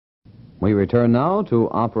We return now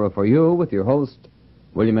to Opera for You with your host,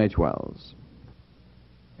 William H. Wells.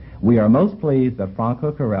 We are most pleased that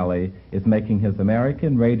Franco Corelli is making his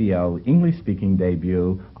American radio English-speaking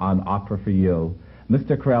debut on Opera for You.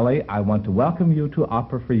 Mr. Corelli, I want to welcome you to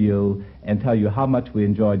Opera for You and tell you how much we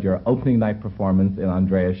enjoyed your opening night performance in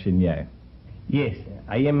Andrea Chenier. Yes,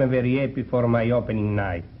 I am very happy for my opening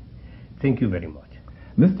night. Thank you very much.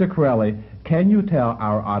 Mr. Corelli, can you tell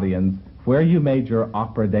our audience where you made your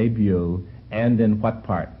opera debut and in what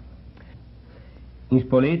part? In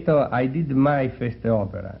Spoleto, I did my first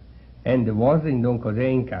opera, and was in Don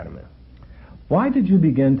José in Carmen. Why did you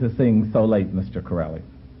begin to sing so late, Mr. Corelli?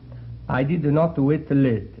 I did not wait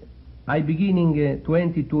late. I beginning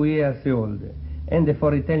 22 years old, and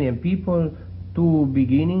for Italian people to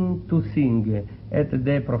beginning to sing at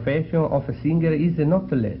the profession of a singer is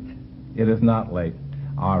not late. It is not late.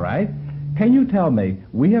 All right. Can you tell me,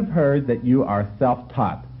 we have heard that you are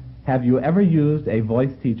self-taught. Have you ever used a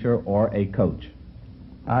voice teacher or a coach?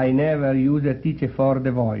 I never use a teacher for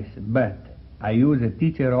the voice, but I use a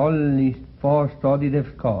teacher only for study the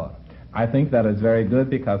score. I think that is very good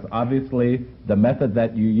because obviously the method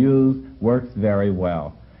that you use works very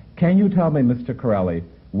well. Can you tell me, Mr. Corelli,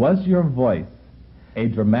 was your voice a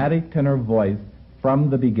dramatic tenor voice from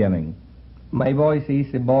the beginning? My voice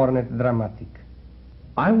is born dramatic.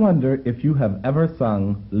 I wonder if you have ever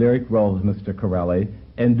sung lyric roles, Mr. Corelli,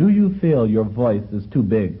 and do you feel your voice is too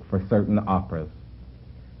big for certain operas?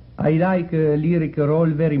 I like lyric role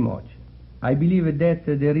very much. I believe that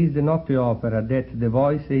there is not an opera that the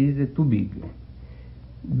voice is too big,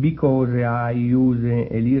 because I use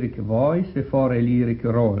a lyric voice for a lyric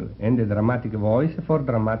role and a dramatic voice for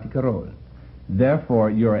dramatic role. Therefore,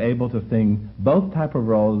 you are able to sing both type of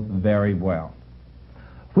roles very well.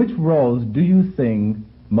 Which roles do you sing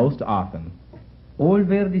most often? All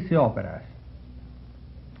Verdi's operas.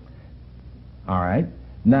 All right.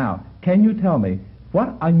 Now, can you tell me,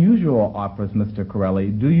 what unusual operas, Mr.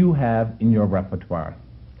 Corelli, do you have in your repertoire?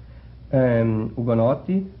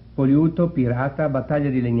 Ugonotti, Poliuto, Pirata, Battaglia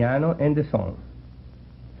di Legnano, and the song.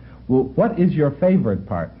 Well, what is your favorite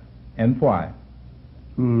part, and why?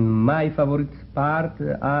 My favorite part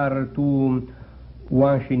are to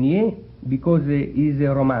One Chenier, because it is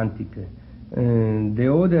romantic.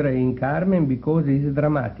 The other in Carmen, because it is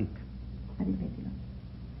dramatic.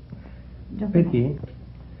 Perché?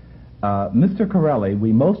 Mr. Corelli,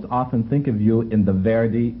 we most often think of you in the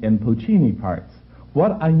Verdi and Puccini parts.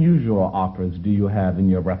 What unusual operas do you have in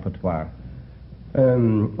your repertoire?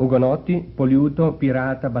 Ugonotti, Poliuto,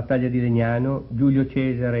 Pirata, Battaglia di Legnano, Giulio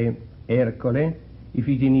Cesare, Ercole,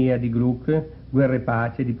 Ifigenia di Gluck, Guerra e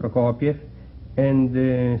Pace di Prokofiev,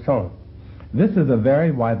 and so on. This is a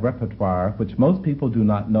very wide repertoire which most people do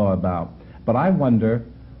not know about. But I wonder,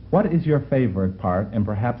 what is your favorite part and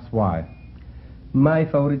perhaps why? My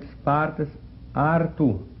favorite parts are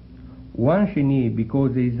two. One Chenier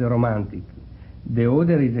because it is romantic. The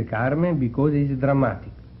other is a Carmen because it is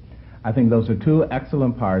dramatic. I think those are two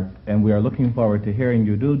excellent parts, and we are looking forward to hearing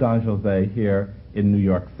you do Don José here in New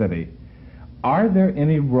York City. Are there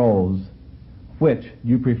any roles which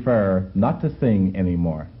you prefer not to sing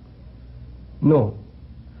anymore? No.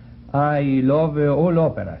 I love all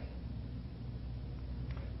operas.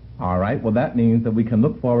 All right, well that means that we can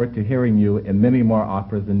look forward to hearing you in many more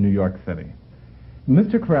operas in New York City.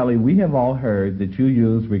 Mr. Corelli, we have all heard that you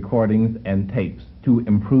use recordings and tapes to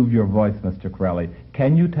improve your voice, Mr. Corelli.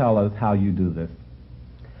 Can you tell us how you do this?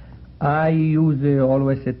 I use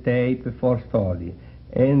always a tape for study,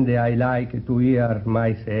 and I like to hear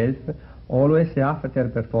myself always after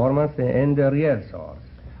performance and rehearsals.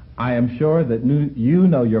 I am sure that you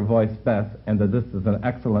know your voice best and that this is an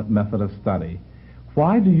excellent method of study.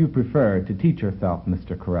 Why do you prefer to teach yourself,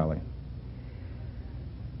 Mr. Corelli?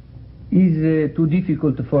 It's too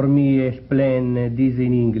difficult for me to explain this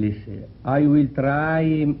in English. I will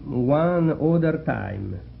try one other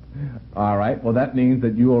time. All right, well that means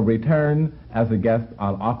that you will return as a guest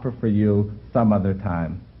on Opera for You some other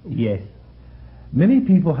time. Yes. Many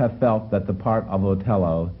people have felt that the part of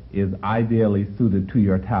Otello is ideally suited to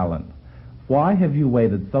your talent. Why have you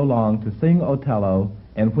waited so long to sing Otello,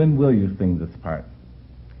 and when will you sing this part?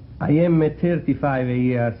 I am 35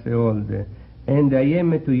 years old, and I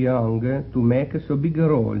am too young to make so big a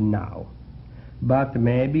role now. But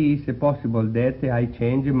maybe it's possible that I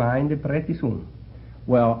change mind pretty soon.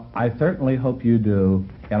 Well, I certainly hope you do,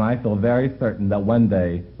 and I feel very certain that one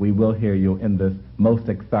day we will hear you in this most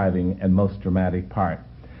exciting and most dramatic part.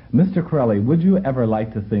 Mr. Corelli, would you ever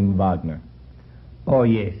like to sing Wagner? Oh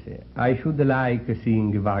yes, I should like to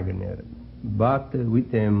sing Wagner, but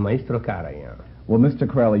with Maestro Karajan. Well, Mr.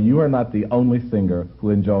 Corelli, you are not the only singer who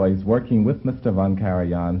enjoys working with Mr. Von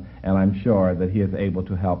Karajan, and I'm sure that he is able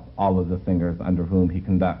to help all of the singers under whom he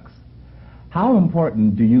conducts. How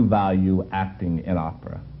important do you value acting in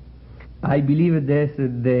opera? I believe that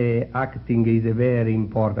the acting is very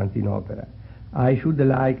important in opera. I should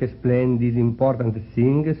like explain this important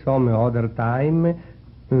thing some other time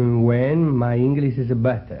when my English is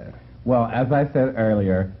better. Well, as I said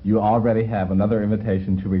earlier, you already have another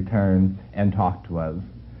invitation to return and talk to us.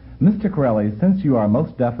 Mr. Corelli, since you are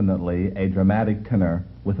most definitely a dramatic tenor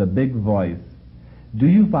with a big voice, do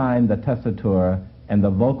you find the tessitura and the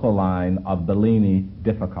vocal line of Bellini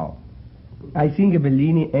difficult? I sing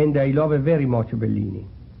Bellini and I love very much Bellini.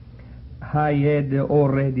 I had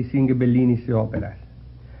already sing Bellini's operas,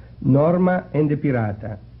 Norma and the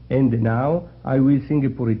Pirata, and now I will sing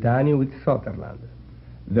Puritani with Sutherland.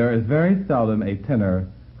 There is very seldom a tenor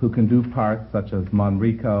who can do parts such as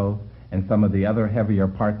Manrico and some of the other heavier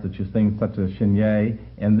parts that you sing, such as Chenier,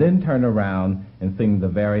 and then turn around and sing the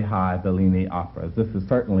very high Bellini operas. This is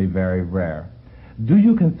certainly very rare. Do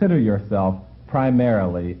you consider yourself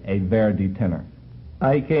primarily a Verdi tenor?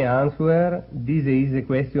 I can answer, this is a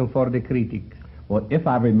question for the critics. Well, if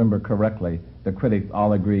I remember correctly, the critics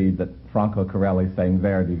all agreed that Franco Corelli sang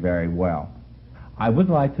Verdi very well. I would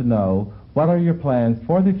like to know, what are your plans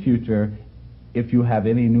for the future if you have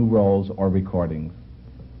any new roles or recordings?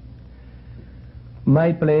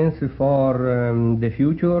 My plans for the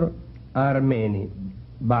future are many,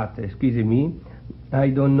 but, excuse me, I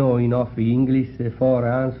don't know enough English for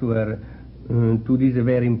answer to this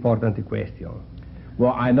very important question.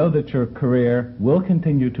 Well, I know that your career will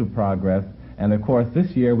continue to progress, and of course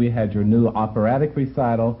this year we had your new operatic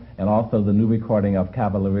recital and also the new recording of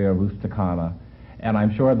Cavalleria Rusticana. And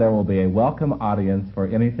I'm sure there will be a welcome audience for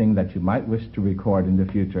anything that you might wish to record in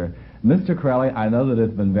the future. Mr. Corelli, I know that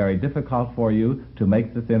it's been very difficult for you to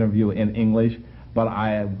make this interview in English, but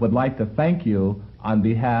I would like to thank you on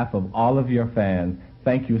behalf of all of your fans.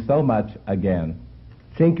 Thank you so much again.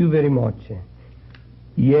 Thank you very much.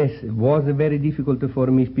 Yes, it was very difficult for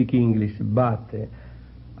me to speak English, but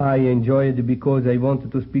I enjoyed it because I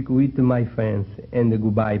wanted to speak with my fans, and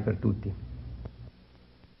goodbye per tutti.